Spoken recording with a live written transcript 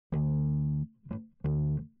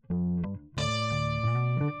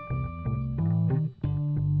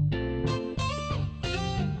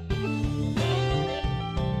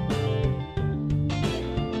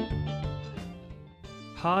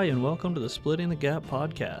Hi, and welcome to the Splitting the Gap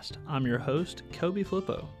podcast. I'm your host, Kobe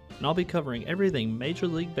Flippo, and I'll be covering everything Major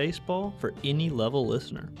League Baseball for any level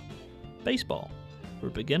listener. Baseball,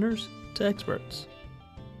 for beginners to experts.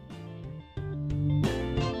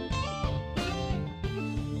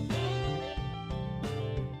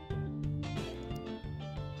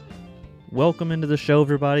 Welcome into the show,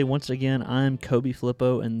 everybody. Once again, I'm Kobe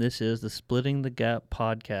Flippo, and this is the Splitting the Gap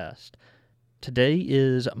podcast. Today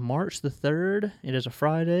is March the 3rd. It is a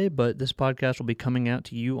Friday, but this podcast will be coming out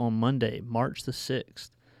to you on Monday, March the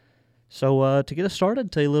 6th. So to get us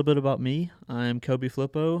started, tell you a little bit about me. I'm Kobe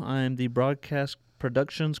Flippo. I'm the broadcast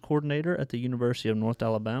productions coordinator at the University of North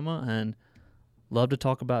Alabama and love to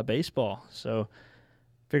talk about baseball. So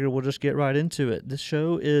figured we'll just get right into it. This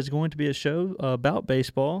show is going to be a show about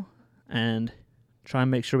baseball and try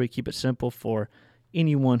and make sure we keep it simple for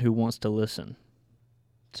anyone who wants to listen.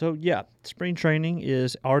 So yeah, spring training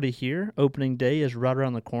is already here. Opening day is right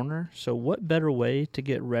around the corner. So what better way to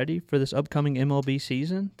get ready for this upcoming MLB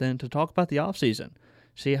season than to talk about the offseason,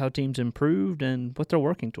 see how teams improved and what they're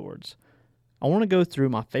working towards. I want to go through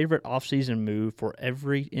my favorite offseason move for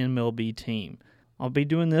every MLB team. I'll be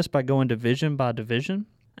doing this by going division by division,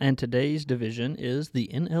 and today's division is the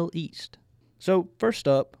NL East. So first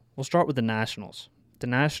up, we'll start with the Nationals. The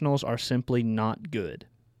Nationals are simply not good.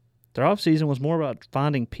 Their offseason was more about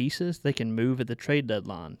finding pieces they can move at the trade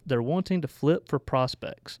deadline. They're wanting to flip for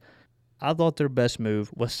prospects. I thought their best move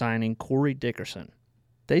was signing Corey Dickerson.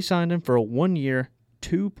 They signed him for a one-year,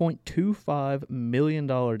 $2.25 million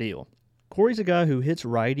deal. Corey's a guy who hits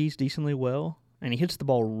righties decently well, and he hits the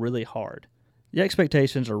ball really hard. The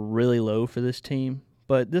expectations are really low for this team,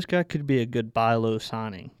 but this guy could be a good buy low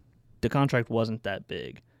signing. The contract wasn't that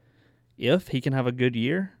big. If he can have a good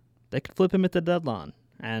year, they could flip him at the deadline,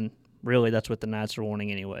 and really, that's what the Nats are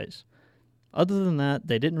wanting anyways. Other than that,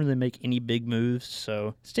 they didn't really make any big moves,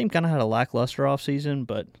 so this team kind of had a lackluster offseason,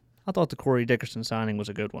 but I thought the Corey Dickerson signing was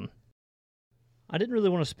a good one. I didn't really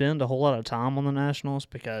want to spend a whole lot of time on the Nationals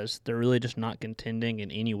because they're really just not contending in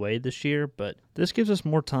any way this year, but this gives us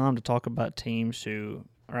more time to talk about teams who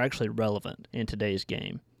are actually relevant in today's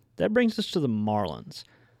game. That brings us to the Marlins.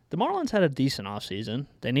 The Marlins had a decent offseason.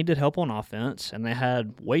 They needed help on offense, and they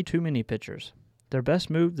had way too many pitchers. Their best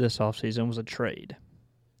move this offseason was a trade.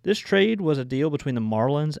 This trade was a deal between the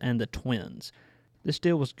Marlins and the Twins. This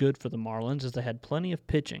deal was good for the Marlins as they had plenty of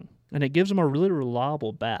pitching, and it gives them a really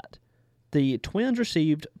reliable bat. The Twins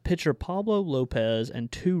received pitcher Pablo Lopez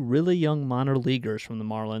and two really young minor leaguers from the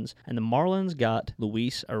Marlins, and the Marlins got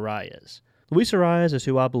Luis Arias. Luis Arias is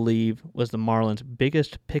who I believe was the Marlins'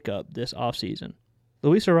 biggest pickup this offseason.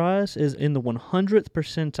 Luis Arias is in the 100th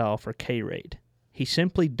percentile for K rate. He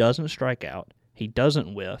simply doesn't strike out. He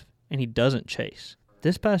doesn't whiff, and he doesn't chase.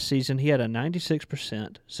 This past season, he had a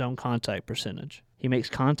 96% zone contact percentage. He makes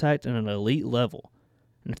contact at an elite level,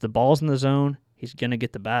 and if the ball's in the zone, he's going to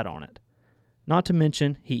get the bat on it. Not to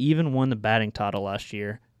mention, he even won the batting title last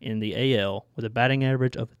year in the AL with a batting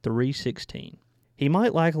average of .316. He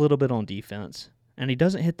might lack a little bit on defense, and he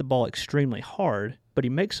doesn't hit the ball extremely hard, but he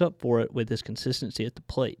makes up for it with his consistency at the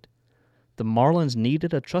plate. The Marlins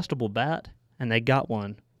needed a trustable bat, and they got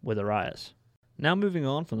one with Arias. Now moving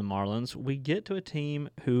on from the Marlins, we get to a team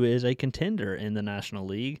who is a contender in the National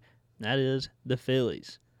League, that is the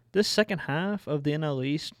Phillies. This second half of the NL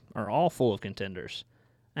East are all full of contenders,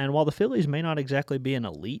 and while the Phillies may not exactly be an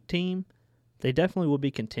elite team, they definitely will be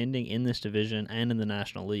contending in this division and in the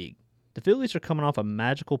National League. The Phillies are coming off a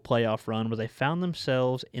magical playoff run where they found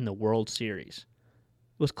themselves in the World Series.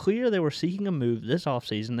 It was clear they were seeking a move this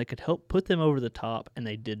offseason that could help put them over the top, and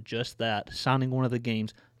they did just that, signing one of the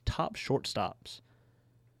game's top shortstops.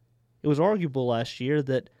 It was arguable last year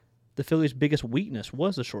that the Phillies' biggest weakness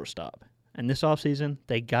was the shortstop, and this offseason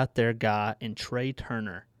they got their guy in Trea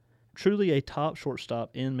Turner, truly a top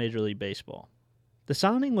shortstop in Major League Baseball. The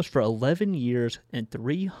signing was for 11 years and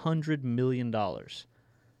 $300 million.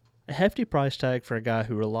 A hefty price tag for a guy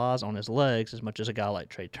who relies on his legs as much as a guy like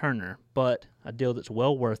Trea Turner, but a deal that's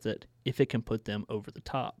well worth it if it can put them over the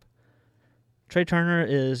top. Trea Turner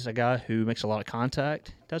is a guy who makes a lot of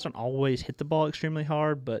contact, doesn't always hit the ball extremely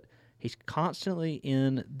hard, but he's constantly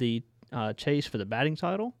in the chase for the batting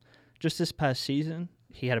title. Just this past season,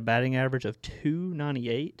 he had a batting average of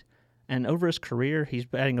 .298, and over his career, he's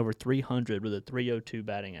batting over .300 with a .302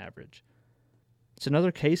 batting average. It's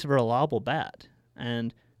another case of a reliable bat,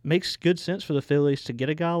 and makes good sense for the Phillies to get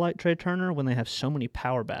a guy like Trea Turner when they have so many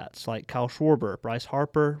power bats like Kyle Schwarber, Bryce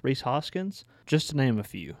Harper, Rhys Hoskins, just to name a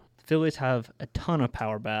few. The Phillies have a ton of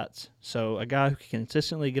power bats, so a guy who can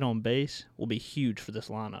consistently get on base will be huge for this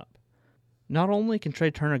lineup. Not only can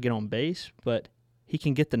Trea Turner get on base, but he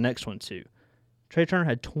can get the next one too. Trey Turner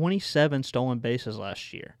had 27 stolen bases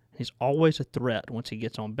last year. He's always a threat once he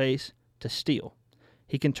gets on base to steal.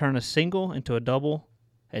 He can turn a single into a double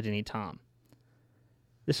at any time.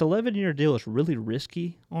 This 11-year deal is really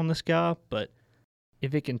risky on this guy, but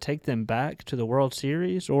if it can take them back to the World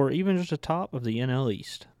Series or even just the top of the NL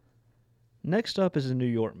East. Next up is the New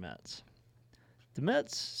York Mets. The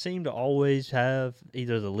Mets seem to always have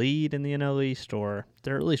either the lead in the NL East or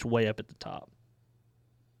they're at least way up at the top.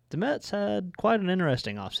 The Mets had quite an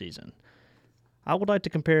interesting offseason. I would like to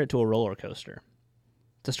compare it to a roller coaster.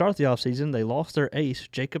 To start the offseason, they lost their ace,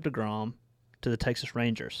 Jacob deGrom, to the Texas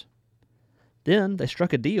Rangers. Then they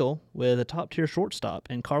struck a deal with a top-tier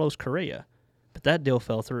shortstop in Carlos Correa, but that deal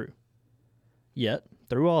fell through. Yet,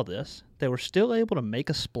 through all this, they were still able to make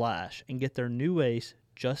a splash and get their new ace,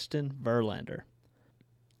 Justin Verlander.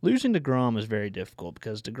 Losing deGrom is very difficult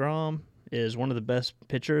because deGrom is one of the best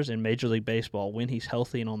pitchers in Major League Baseball when he's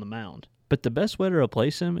healthy and on the mound. But the best way to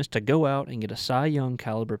replace him is to go out and get a Cy Young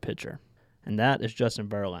caliber pitcher, and that is Justin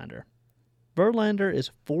Verlander. Verlander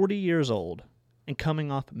is 40 years old and coming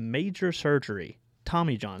off major surgery,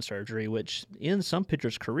 Tommy John surgery, which ends some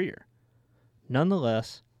pitchers' career.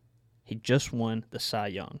 Nonetheless, he just won the Cy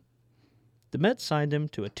Young. The Mets signed him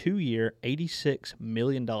to a 2-year, $86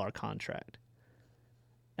 million contract.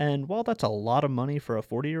 And while that's a lot of money for a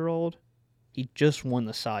 40-year-old, he just won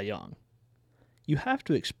the Cy Young. You have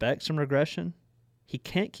to expect some regression. He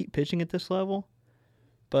can't keep pitching at this level,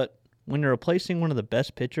 but when you're replacing one of the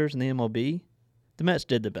best pitchers in the MLB, the Mets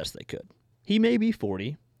did the best they could. He may be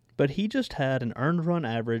 40, but he just had an earned run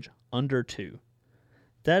average under 2.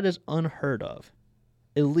 That is unheard of.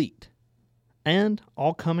 Elite. And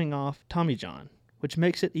all coming off Tommy John, which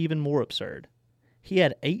makes it even more absurd. He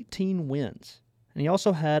had 18 wins, and he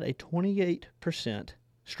also had a 28%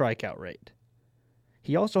 strikeout rate.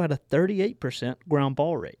 He also had a 38% ground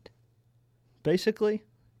ball rate. Basically,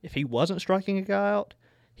 if he wasn't striking a guy out,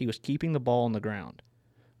 he was keeping the ball on the ground,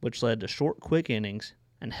 which led to short, quick innings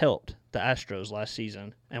and helped the Astros last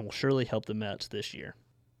season and will surely help the Mets this year.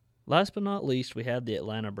 Last but not least, we have the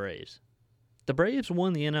Atlanta Braves. The Braves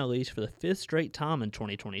won the NL East for the 5th straight time in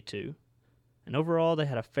 2022, and overall they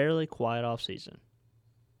had a fairly quiet offseason.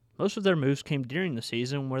 Most of their moves came during the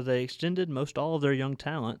season where they extended most all of their young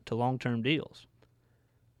talent to long-term deals.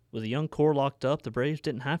 With a young core locked up, the Braves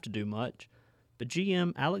didn't have to do much, but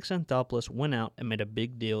GM Alex Anthopoulos went out and made a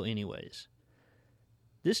big deal anyways.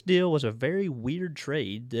 This deal was a very weird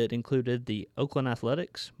trade that included the Oakland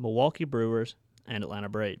Athletics, Milwaukee Brewers, and Atlanta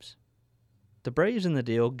Braves. The Braves in the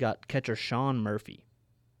deal got catcher Sean Murphy.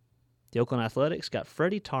 The Oakland Athletics got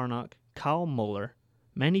Freddie Tarnok, Kyle Muller,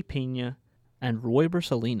 Manny Pena, and Royber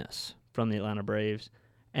Salinas from the Atlanta Braves,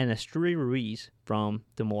 and Esteury Ruiz from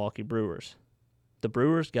the Milwaukee Brewers. The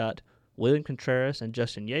Brewers got William Contreras and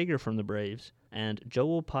Justin Yeager from the Braves, and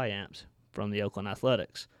Joel Payamps from the Oakland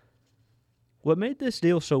Athletics. What made this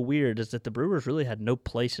deal so weird is that the Brewers really had no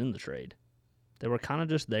place in the trade. They were kind of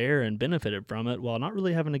just there and benefited from it while not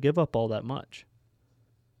really having to give up all that much.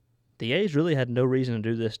 The A's really had no reason to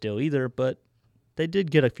do this deal either, but they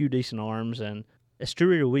did get a few decent arms, and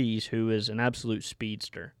Esteury Ruiz, who is an absolute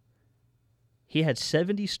speedster. He had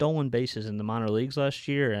 70 stolen bases in the minor leagues last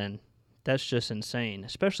year, and that's just insane,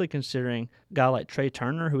 especially considering a guy like Trey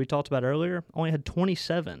Turner, who we talked about earlier, only had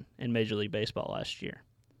 27 in Major League Baseball last year.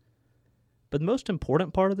 But the most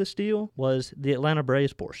important part of this deal was the Atlanta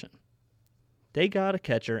Braves portion. They got a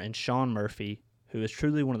catcher in Sean Murphy, who is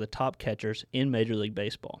truly one of the top catchers in Major League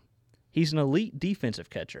Baseball. He's an elite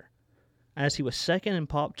defensive catcher, as he was second in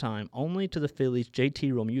pop time only to the Phillies'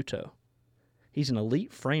 JT Realmuto. He's an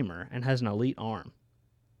elite framer and has an elite arm.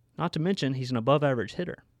 Not to mention, he's an above-average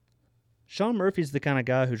hitter. Sean Murphy's the kind of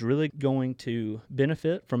guy who's really going to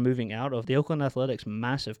benefit from moving out of the Oakland Athletics'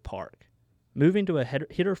 massive park. Moving to a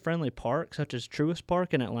hitter-friendly park such as Truist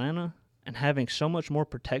Park in Atlanta and having so much more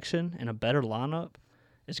protection and a better lineup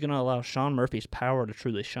is going to allow Sean Murphy's power to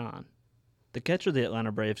truly shine. The catcher the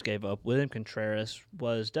Atlanta Braves gave up, William Contreras,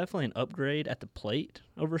 was definitely an upgrade at the plate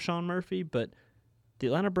over Sean Murphy, but the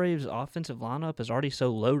Atlanta Braves' offensive lineup is already so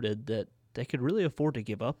loaded that they could really afford to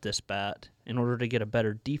give up this bat in order to get a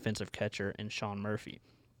better defensive catcher in Sean Murphy.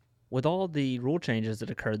 With all the rule changes that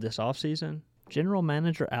occurred this offseason, General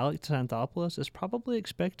Manager Alex Anthopoulos is probably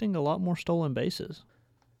expecting a lot more stolen bases.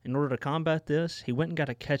 In order to combat this, he went and got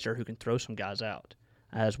a catcher who can throw some guys out,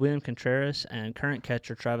 as William Contreras and current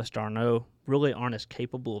catcher Travis d'Arnaud really aren't as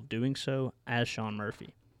capable of doing so as Sean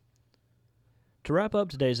Murphy. To wrap up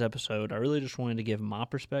today's episode, I really just wanted to give my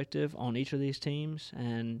perspective on each of these teams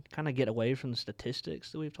and kind of get away from the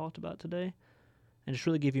statistics that we've talked about today and just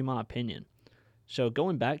really give you my opinion. So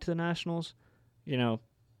going back to the Nationals,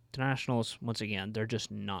 The Nationals, once again, they're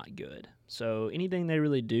just not good. So anything they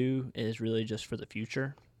really do is really just for the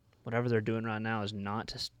future. Whatever they're doing right now is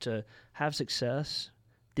not to have success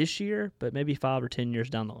this year, but maybe 5 or 10 years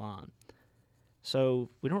down the line. So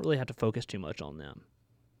we don't really have to focus too much on them.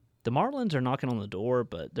 The Marlins are knocking on the door,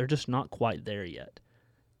 but they're just not quite there yet.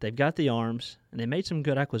 They've got the arms, and they made some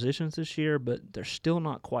good acquisitions this year, but they're still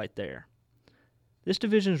not quite there. This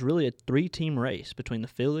division is really a 3-team race between the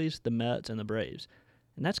Phillies, the Mets, and the Braves.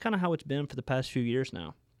 And that's kind of how it's been for the past few years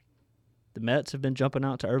now. The Mets have been jumping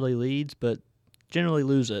out to early leads, but generally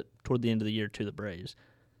lose it toward the end of the year to the Braves.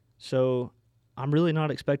 So I'm really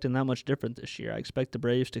not expecting that much different this year. I expect the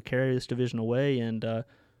Braves to carry this division away and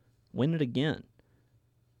win it again.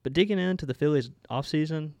 But digging into the Phillies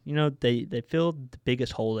offseason, they filled the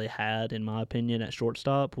biggest hole they had, in my opinion, at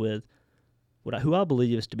shortstop with who I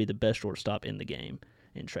believe is to be the best shortstop in the game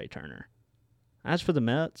in Trey Turner. As for the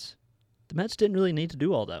Mets didn't really need to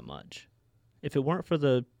do all that much. If it weren't for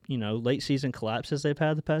the, late season collapses they've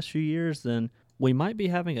had the past few years, then we might be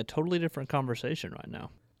having a totally different conversation right now.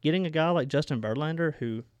 Getting a guy like Justin Verlander,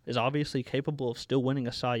 who is obviously capable of still winning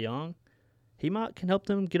a Cy Young, can help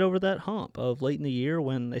them get over that hump of late in the year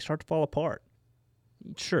when they start to fall apart.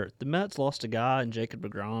 Sure, the Mets lost a guy in Jacob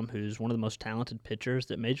deGrom who's one of the most talented pitchers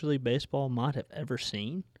that Major League Baseball might have ever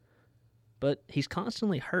seen. But he's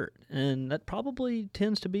constantly hurt, and that probably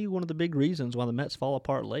tends to be one of the big reasons why the Mets fall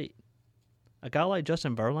apart late. A guy like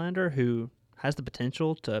Justin Verlander, who has the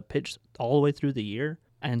potential to pitch all the way through the year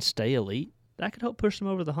and stay elite, that could help push them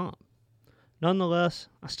over the hump. Nonetheless,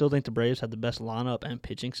 I still think the Braves have the best lineup and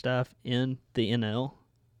pitching staff in the NL,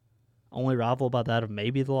 only rivaled by that of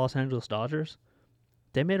maybe the Los Angeles Dodgers.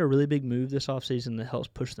 They made a really big move this offseason that helps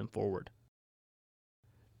push them forward.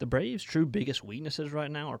 The Braves' true biggest weaknesses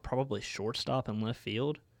right now are probably shortstop and left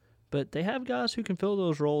field, but they have guys who can fill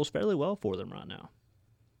those roles fairly well for them right now.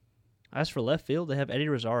 As for left field, they have Eddie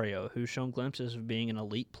Rosario, who's shown glimpses of being an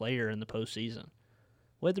elite player in the postseason.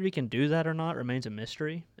 Whether he can do that or not remains a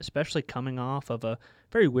mystery, especially coming off of a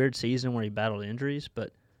very weird season where he battled injuries,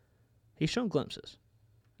 but he's shown glimpses.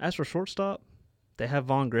 As for shortstop, they have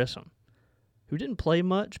Vaughn Grissom, who didn't play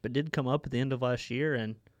much but did come up at the end of last year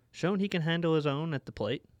and shown he can handle his own at the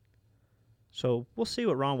plate. So we'll see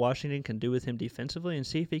what Ron Washington can do with him defensively and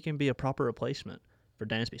see if he can be a proper replacement for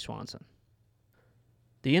Dansby Swanson.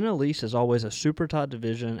 The NL East is always a super tight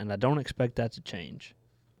division, and I don't expect that to change.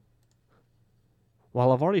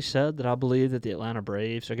 While I've already said that I believe that the Atlanta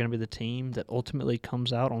Braves are going to be the team that ultimately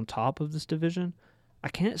comes out on top of this division, I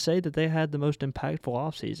can't say that they had the most impactful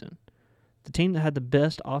offseason. The team that had the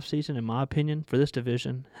best offseason, in my opinion, for this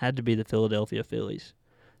division had to be the Philadelphia Phillies.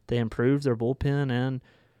 They improved their bullpen and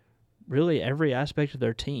really every aspect of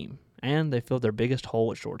their team, and they filled their biggest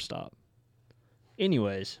hole at shortstop.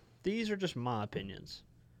 Anyways, these are just my opinions,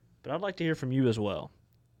 but I'd like to hear from you as well.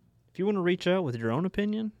 If you want to reach out with your own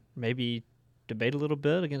opinion, maybe debate a little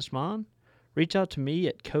bit against mine, reach out to me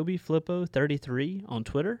at KobeFlippo33 on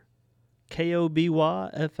Twitter,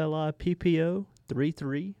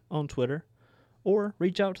 KobyFlippo33 on Twitter, or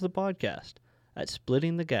reach out to the podcast at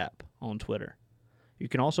Splitting the Gap on Twitter. You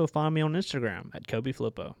can also find me on Instagram at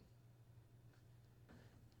KobeFlippo.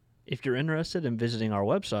 If you're interested in visiting our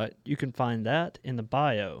website, you can find that in the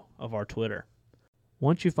bio of our Twitter.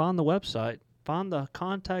 Once you find the website, find the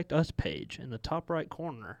Contact Us page in the top right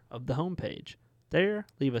corner of the homepage. There,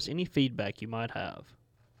 leave us any feedback you might have.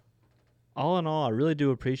 All in all, I really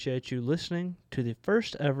do appreciate you listening to the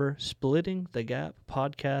first ever Splitting the Gap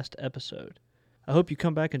podcast episode. I hope you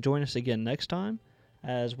come back and join us again next time,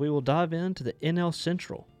 as we will dive into the NL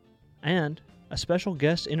Central and a special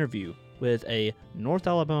guest interview with a North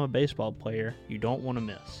Alabama baseball player you don't want to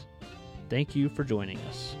miss. Thank you for joining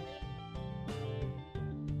us.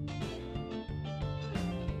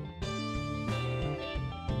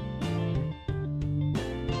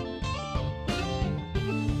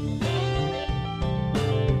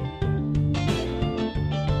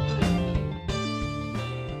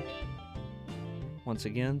 Once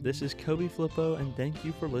again, this is Kobe Flippo, and thank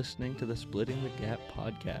you for listening to the Splitting the Gap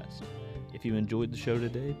podcast. If you enjoyed the show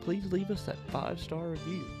today, please leave us that 5-star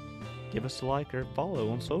review. Give us a like or follow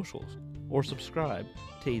on socials, or subscribe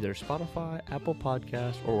to either Spotify, Apple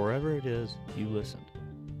Podcasts, or wherever it is you listened.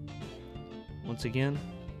 Once again,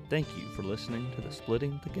 thank you for listening to the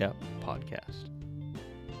Splitting the Gap podcast.